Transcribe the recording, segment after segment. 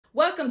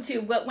Welcome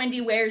to What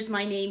Wendy Wears.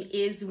 My name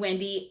is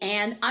Wendy,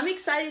 and I'm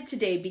excited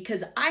today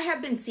because I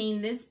have been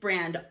seeing this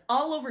brand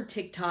all over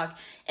TikTok,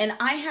 and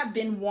I have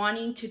been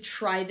wanting to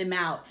try them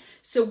out.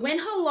 So when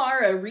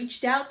Halara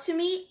reached out to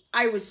me,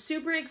 I was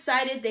super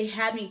excited. They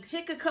had me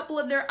pick a couple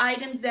of their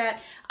items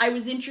that I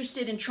was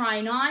interested in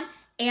trying on,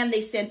 and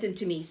they sent them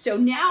to me. So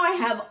now I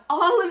have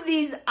all of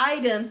these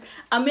items.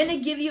 I'm gonna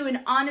give you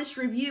an honest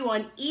review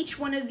on each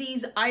one of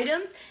these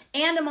items,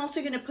 and I'm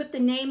also gonna put the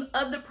name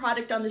of the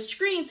product on the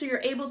screen so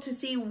you're able to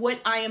see what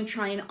I am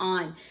trying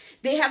on.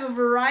 They have a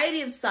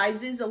variety of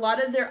sizes. A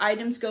lot of their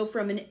items go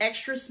from an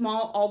extra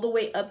small all the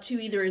way up to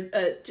either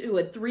to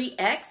a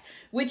 3X,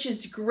 which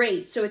is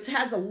great. So it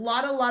has a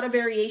lot of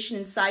variation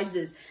in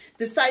sizes.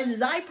 The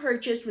sizes I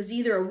purchased was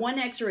either a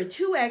 1X or a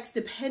 2X,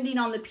 depending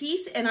on the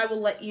piece, and I will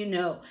let you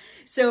know.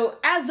 So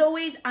as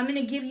always, I'm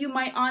gonna give you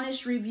my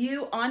honest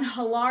review on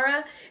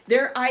Halara.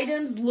 Their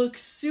items look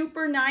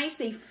super nice.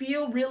 They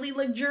feel really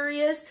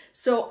luxurious.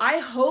 So I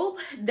hope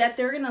that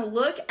they're gonna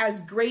look as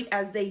great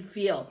as they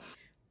feel.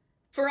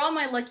 For all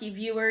my lucky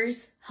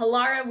viewers,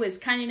 Halara was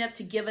kind enough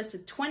to give us a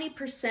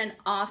 20%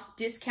 off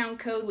discount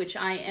code, which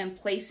I am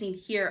placing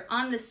here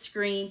on the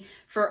screen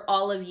for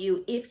all of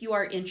you if you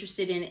are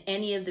interested in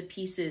any of the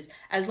pieces.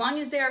 As long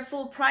as they are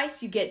full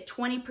price, you get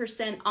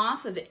 20%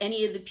 off of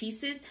any of the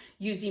pieces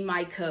using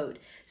my code.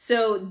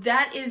 So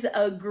that is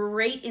a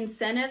great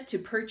incentive to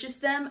purchase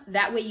them.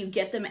 That way you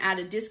get them at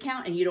a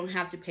discount and you don't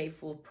have to pay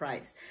full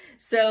price.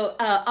 So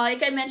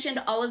like I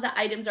mentioned, all of the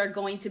items are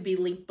going to be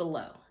linked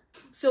below.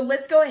 So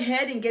let's go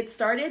ahead and get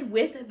started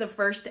with the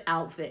first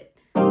outfit.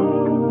 This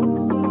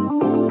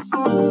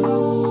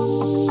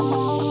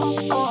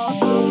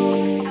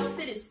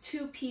outfit is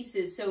two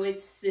pieces, so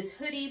it's this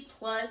hoodie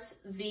plus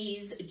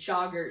these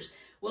joggers.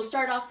 We'll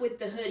start off with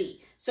the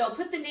hoodie. So I'll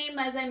put the name,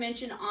 as I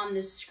mentioned, on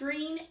the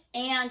screen,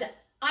 and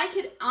I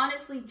could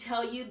honestly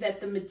tell you that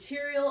the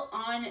material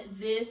on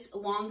this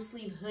long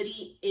sleeve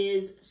hoodie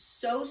is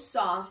so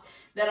soft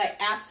that I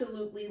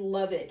absolutely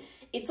love it.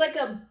 It's like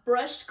a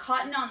brushed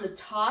cotton on the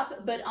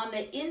top, but on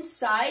the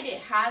inside,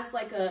 it has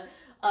like a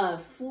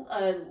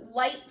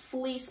light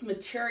fleece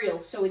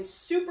material. So it's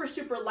super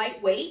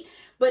lightweight,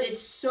 but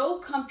it's so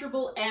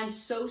comfortable and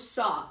so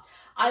soft.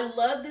 I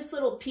love this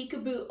little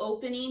peekaboo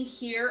opening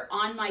here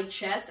on my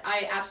chest.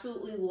 I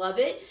absolutely love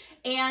it.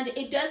 And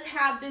it does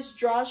have this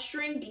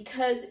drawstring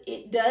because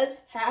it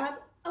does have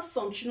a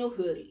functional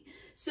hoodie.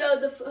 So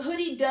the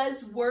hoodie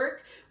does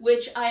work,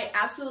 which I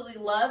absolutely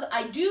love.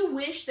 I do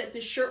wish that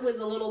the shirt was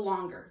a little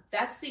longer.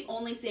 That's the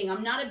only thing.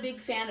 I'm not a big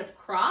fan of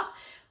crop,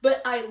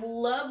 but I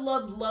love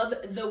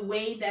the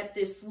way that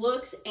this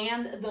looks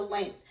and the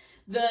length.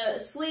 The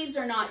sleeves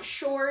are not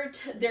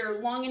short, they're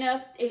long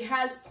enough. It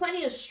has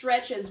plenty of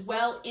stretch as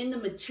well in the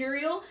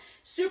material.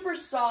 Super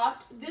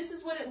soft. This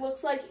is what it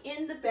looks like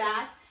in the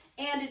back,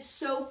 and it's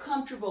so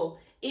comfortable.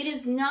 It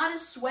is not a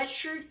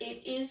sweatshirt,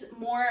 it is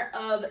more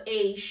of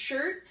a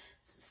shirt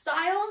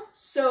style.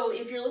 So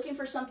if you're looking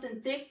for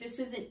something thick, this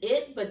isn't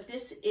it, but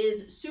this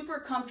is super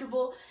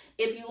comfortable.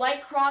 If you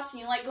like crops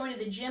and you like going to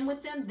the gym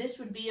with them, this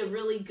would be a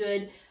really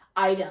good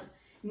item.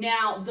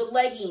 Now, the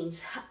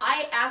leggings.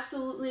 I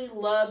absolutely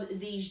love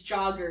these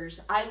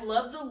joggers. I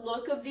love the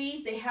look of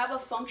these. They have a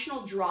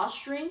functional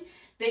drawstring.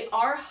 They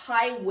are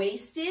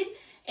high-waisted,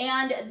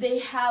 and they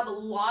have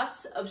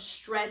lots of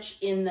stretch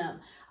in them.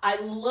 I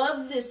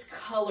love this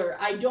color.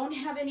 I don't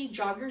have any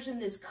joggers in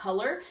this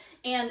color,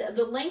 and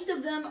the length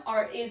of them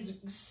is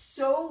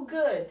so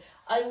good.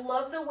 I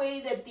love the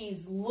way that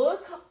these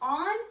look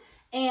on,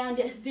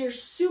 and they're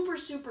super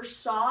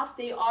soft.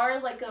 They are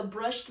like a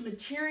brushed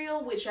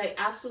material, which I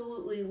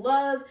absolutely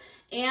love,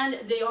 and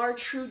they are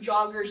true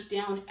joggers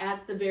down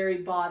at the very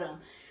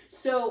bottom.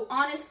 So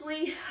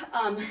honestly,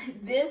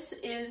 this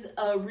is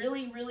a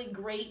really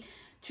great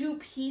two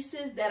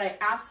pieces that I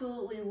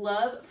absolutely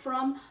love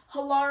from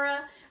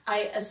Halara.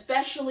 I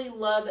especially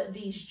love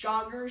these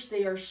joggers.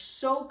 They are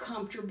so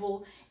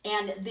comfortable,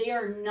 and they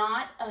are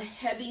not a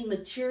heavy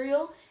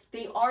material.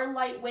 They are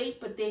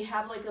lightweight, but they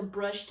have like a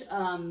brushed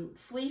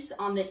fleece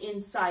on the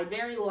inside.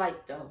 Very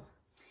light though.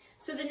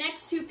 So the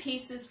next two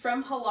pieces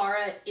from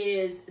Halara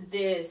is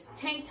this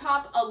tank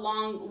top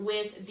along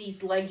with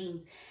these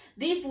leggings.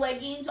 These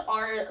leggings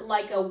are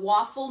like a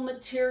waffle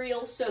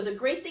material. So the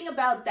great thing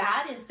about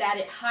that is that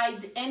it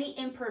hides any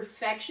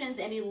imperfections,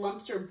 any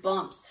lumps or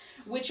bumps,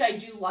 which I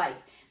do like.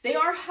 They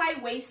are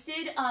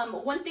high-waisted.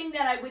 One thing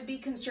that I would be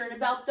concerned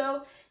about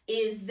though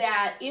is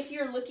that if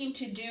you're looking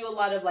to do a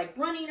lot of like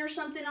running or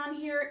something on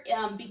here,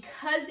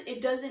 because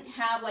it doesn't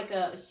have like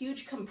a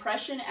huge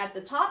compression at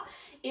the top,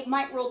 it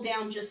might roll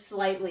down just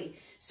slightly.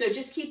 So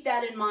just keep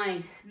that in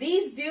mind.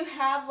 These do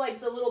have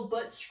like the little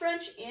butt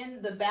scrunch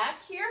in the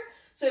back here.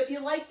 So if you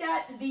like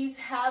that, these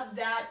have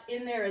that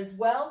in there as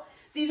well.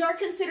 These are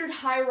considered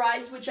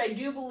high-rise, which I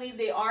do believe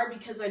they are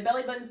because my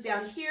belly button's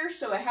down here.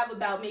 So I have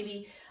about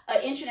maybe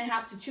 1.5 inches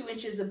to 2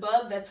 inches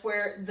above. That's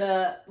where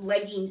the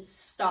legging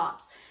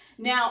stops.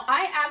 Now,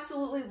 I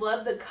absolutely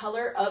love the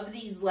color of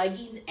these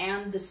leggings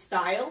and the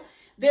style.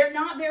 They're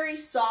not very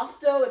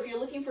soft though. If you're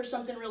looking for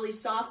something really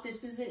soft,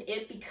 this isn't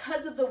it.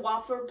 Because of the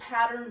waffler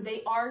pattern,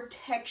 they are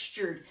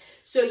textured.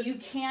 So you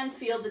can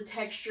feel the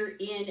texture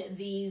in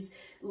these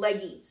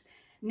leggings.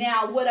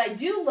 Now, what I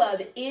do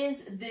love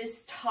is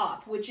this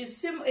top, which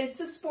is it's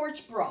a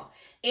sports bra.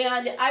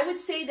 And I would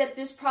say that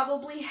this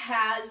probably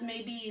has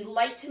maybe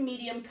light to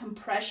medium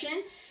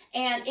compression.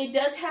 And it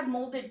does have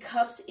molded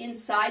cups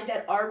inside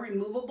that are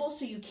removable,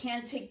 so you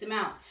can take them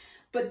out.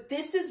 But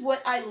this is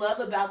what I love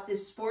about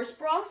this sports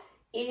bra,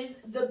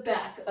 is the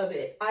back of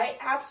it. I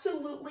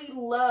absolutely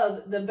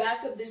love the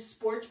back of this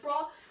sports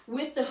bra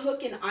with the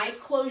hook and eye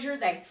closure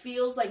that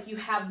feels like you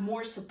have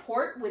more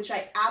support, which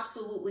I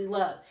absolutely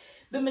love.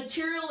 The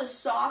material is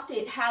soft.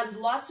 It has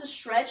lots of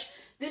stretch.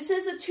 This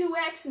is a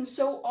 2X and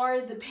so are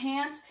the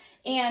pants.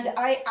 And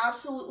I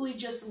absolutely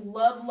just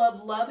love,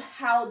 love, love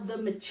how the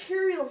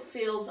material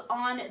feels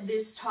on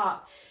this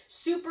top.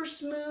 Super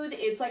smooth.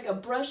 It's like a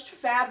brushed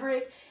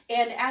fabric.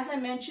 And as I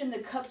mentioned, the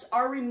cups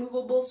are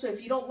removable. So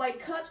if you don't like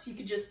cups, you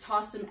could just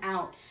toss them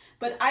out.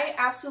 But I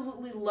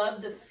absolutely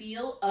love the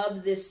feel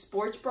of this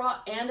sports bra,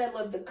 and I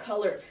love the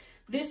color.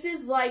 This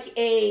is like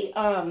a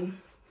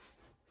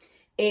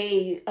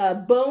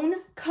bone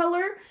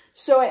color.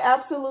 So I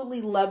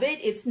absolutely love it.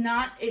 It's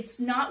not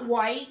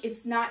white,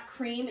 it's not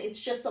cream, it's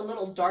just a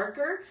little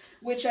darker,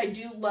 which I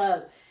do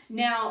love.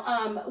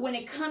 Now, when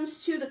it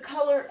comes to the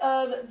color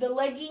of the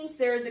leggings,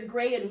 they're the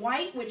gray and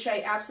white, which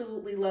I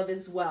absolutely love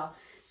as well.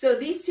 So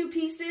these two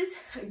pieces,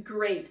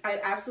 great. I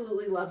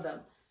absolutely love them.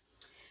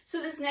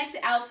 So this next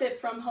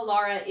outfit from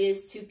Halara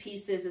is two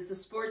pieces. It's a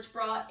sports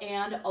bra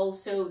and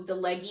also the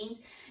leggings.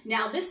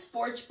 Now this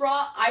sports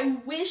bra, I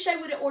wish I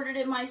would have ordered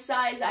in my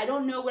size. I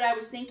don't know what I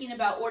was thinking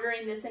about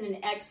ordering this in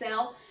an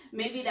XL.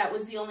 Maybe that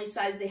was the only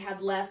size they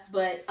had left,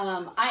 but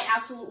I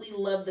absolutely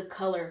love the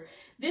color.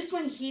 This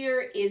one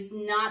here is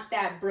not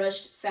that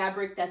brushed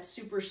fabric that's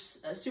super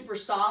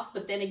soft,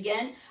 but then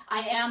again,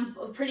 I am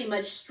pretty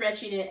much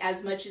stretching it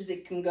as much as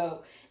it can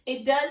go.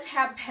 It does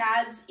have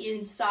pads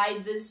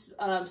inside this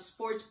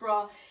sports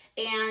bra,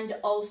 and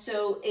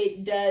also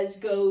it does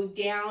go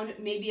down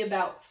maybe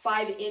about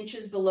 5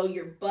 inches below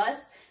your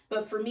bust,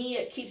 but for me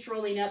it keeps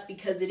rolling up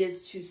because it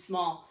is too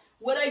small.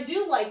 What I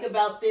do like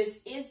about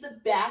this is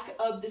the back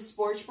of the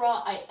sports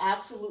bra. I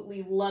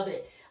absolutely love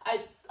it.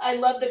 I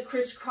love the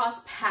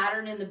crisscross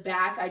pattern in the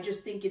back. I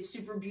just think it's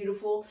super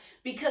beautiful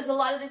because a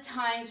lot of the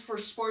times for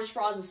sports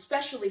bras,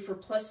 especially for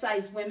plus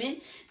size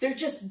women, they're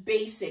just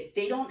basic.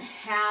 They don't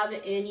have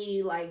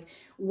any like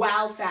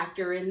wow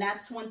factor. And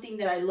that's one thing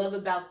that I love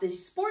about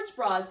these sports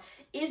bras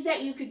is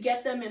that you could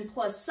get them in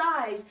plus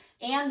size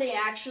and they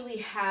actually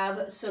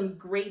have some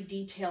great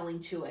detailing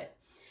to it.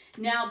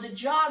 Now the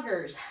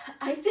joggers,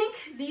 I think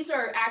these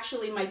are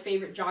actually my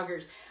favorite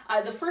joggers.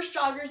 The first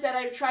joggers that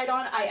I tried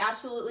on, I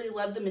absolutely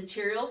love the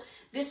material.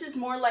 This is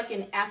more like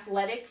an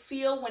athletic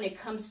feel when it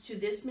comes to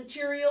this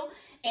material,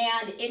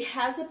 and it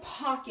has a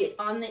pocket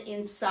on the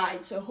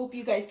inside. So I hope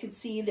you guys can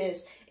see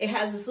this. It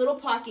has this little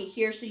pocket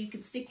here so you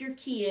can stick your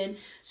key in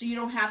so you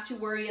don't have to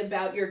worry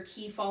about your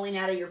key falling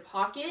out of your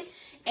pocket.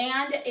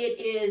 And it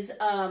is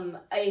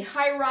a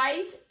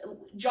high-rise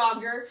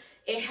jogger.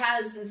 It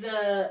has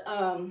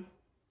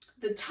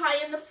the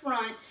tie in the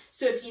front,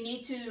 so if you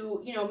need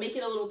to, make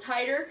it a little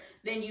tighter,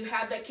 then you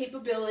have that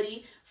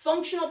capability.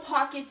 Functional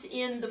pockets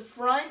in the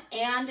front,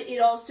 and it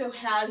also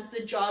has the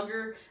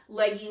jogger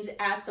leggings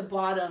at the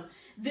bottom.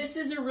 This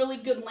is a really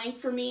good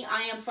length for me.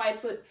 I am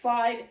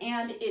 5'5",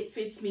 and it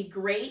fits me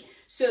great.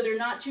 So they're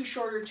not too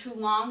short or too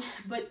long,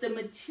 but the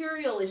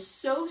material is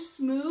so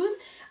smooth.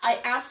 I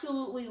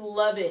absolutely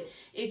love it.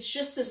 It's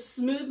just a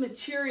smooth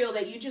material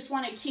that you just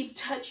want to keep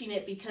touching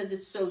it because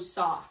it's so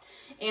soft.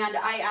 And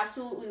I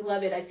absolutely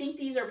love it. I think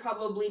these are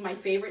probably my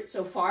favorite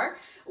so far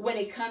when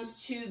it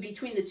comes to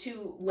between the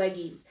two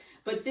leggings.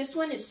 But this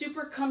one is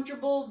super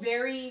comfortable,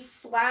 very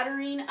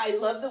flattering. I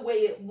love the way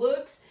it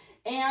looks.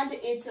 And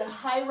it's a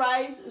high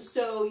rise,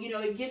 so,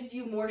 it gives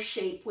you more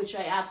shape, which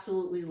I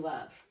absolutely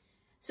love.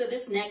 So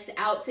this next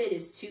outfit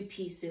is two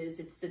pieces.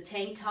 It's the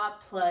tank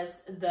top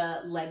plus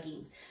the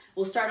leggings.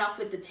 We'll start off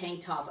with the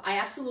tank top. I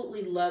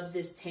absolutely love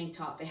this tank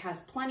top. It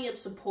has plenty of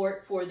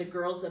support for the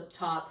girls up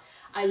top.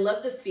 I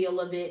love the feel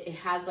of it. It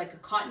has like a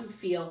cotton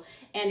feel,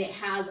 and it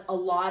has a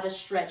lot of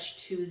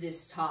stretch to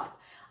this top.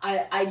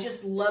 I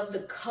just love the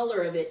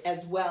color of it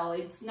as well.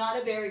 It's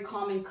not a very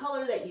common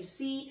color that you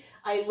see.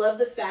 I love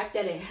the fact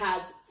that it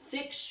has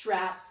thick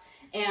straps,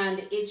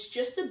 and it's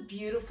just a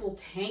beautiful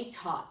tank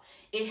top.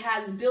 It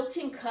has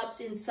built-in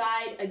cups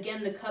inside.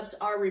 Again, the cups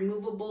are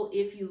removable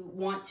if you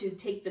want to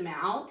take them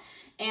out.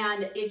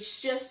 And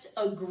it's just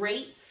a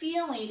great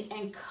feeling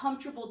and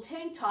comfortable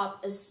tank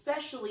top,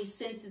 especially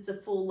since it's a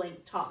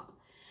full-length top.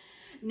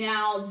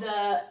 Now,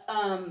 the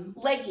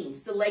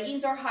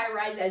leggings are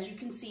high-rise, as you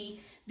can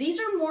see. These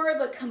are more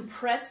of a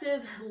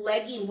compressive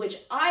legging, which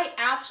I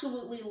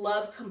absolutely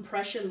love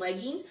compression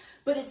leggings,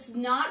 but it's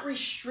not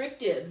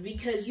restrictive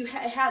because it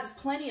has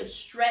plenty of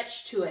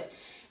stretch to it.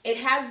 It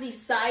has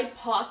these side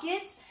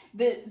pockets.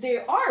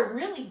 They are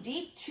really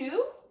deep,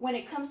 too, when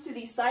it comes to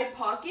these side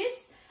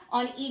pockets.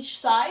 on each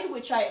side,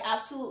 which I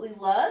absolutely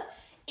love.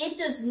 It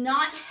does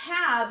not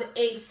have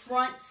a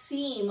front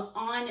seam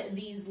on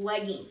these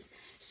leggings,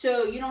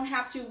 so you don't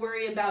have to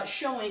worry about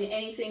showing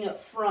anything up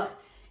front.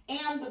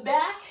 And the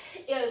back,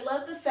 I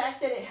love the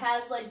fact that it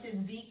has like this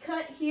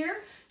V-cut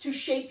here to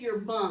shape your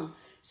bum.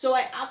 So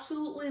I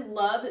absolutely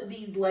love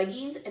these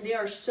leggings. They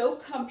are so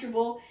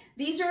comfortable.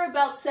 These are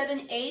about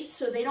 7/8,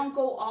 so they don't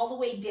go all the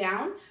way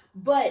down,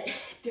 but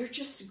they're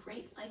just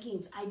great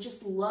leggings. I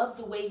just love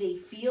the way they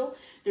feel.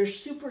 They're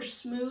super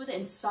smooth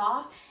and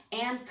soft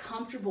and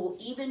comfortable,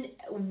 even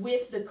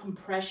with the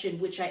compression,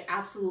 which I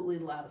absolutely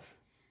love.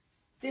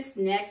 This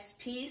next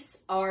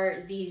piece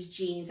are these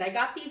jeans. I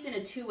got these in a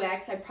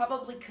 2X. I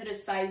probably could have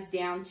sized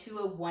down to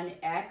a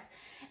 1X.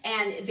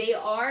 And they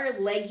are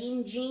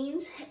legging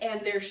jeans,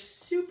 and they're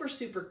super,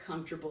 super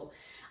comfortable.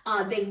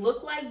 They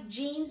look like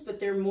jeans, but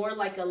they're more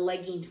like a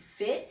legging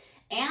fit.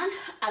 And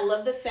I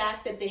love the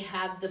fact that they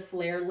have the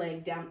flare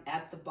leg down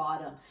at the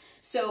bottom.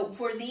 So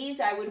for these,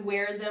 I would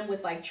wear them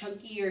with like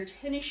chunkier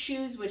tennis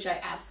shoes, which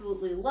I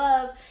absolutely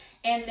love.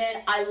 And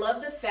then I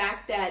love the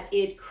fact that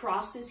it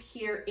crosses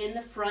here in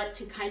the front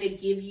to kind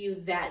of give you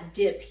that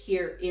dip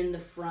here in the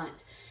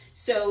front.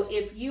 So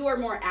if you are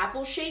more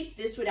apple shaped,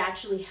 this would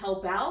actually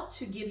help out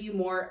to give you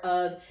more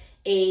of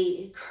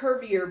a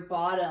curvier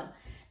bottom.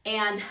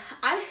 And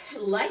I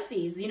like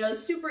these, you know,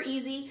 super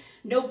easy,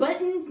 no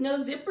buttons, no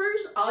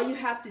zippers. All you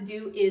have to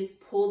do is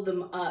pull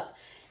them up.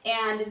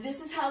 And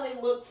this is how they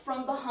look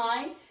from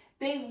behind.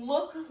 They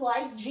look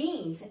like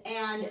jeans,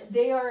 and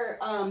they are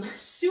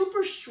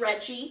super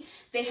stretchy.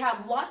 They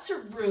have lots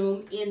of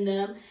room in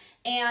them,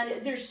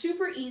 and they're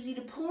super easy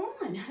to pull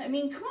on. I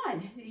mean, come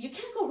on, you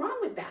can't go wrong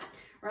with that,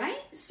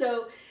 right?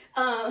 So,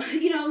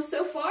 you know,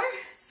 so far,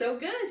 so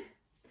good.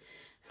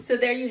 So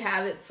there you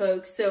have it,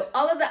 folks. So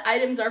all of the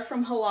items are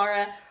from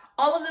Halara.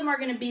 All of them are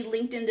going to be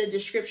linked in the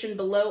description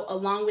below,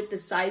 along with the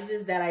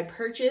sizes that I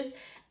purchased.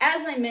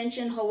 As I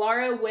mentioned,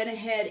 Halara went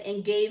ahead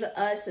and gave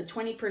us a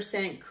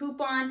 20%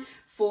 coupon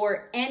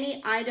for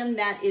any item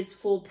that is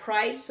full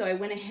price. So I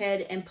went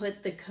ahead and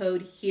put the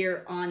code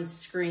here on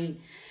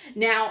screen.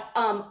 Now,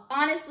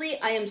 honestly,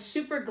 I am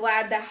super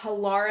glad that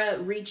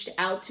Halara reached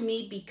out to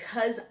me,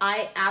 because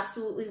I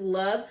absolutely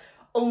love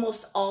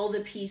almost all the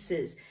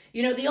pieces.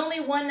 You know, the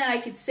only one that I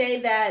could say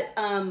that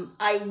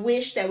I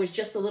wish that was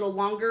just a little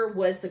longer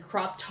was the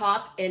crop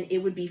top, and it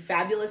would be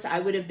fabulous. I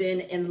would have been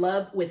in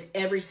love with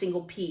every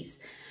single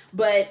piece.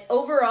 But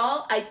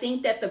overall, I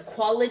think that the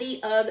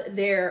quality of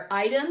their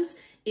items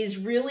is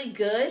really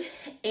good.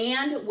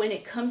 And when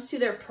it comes to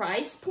their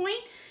price point,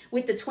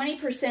 with the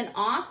 20%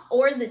 off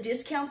or the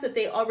discounts that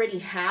they already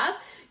have,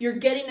 you're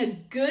getting a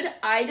good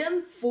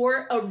item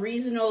for a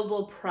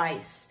reasonable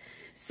price.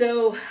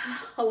 So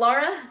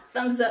Halara,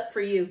 thumbs up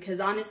for you, because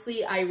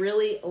honestly, I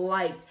really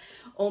liked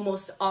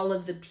almost all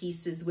of the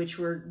pieces, which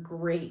were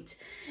great.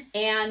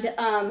 And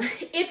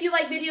if you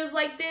like videos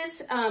like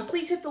this,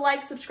 please hit the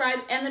like, subscribe,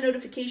 and the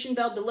notification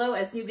bell below,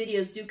 as new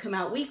videos do come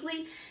out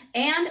weekly.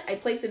 And I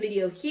placed a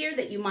video here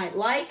that you might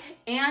like,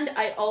 and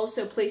I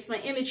also placed my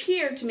image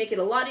here to make it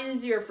a lot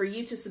easier for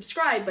you to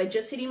subscribe by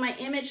just hitting my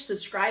image,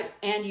 subscribe,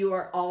 and you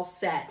are all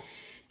set.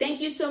 Thank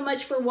you so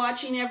much for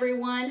watching,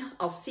 everyone.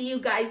 I'll see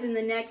you guys in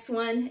the next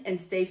one, and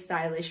stay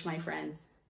stylish, my friends.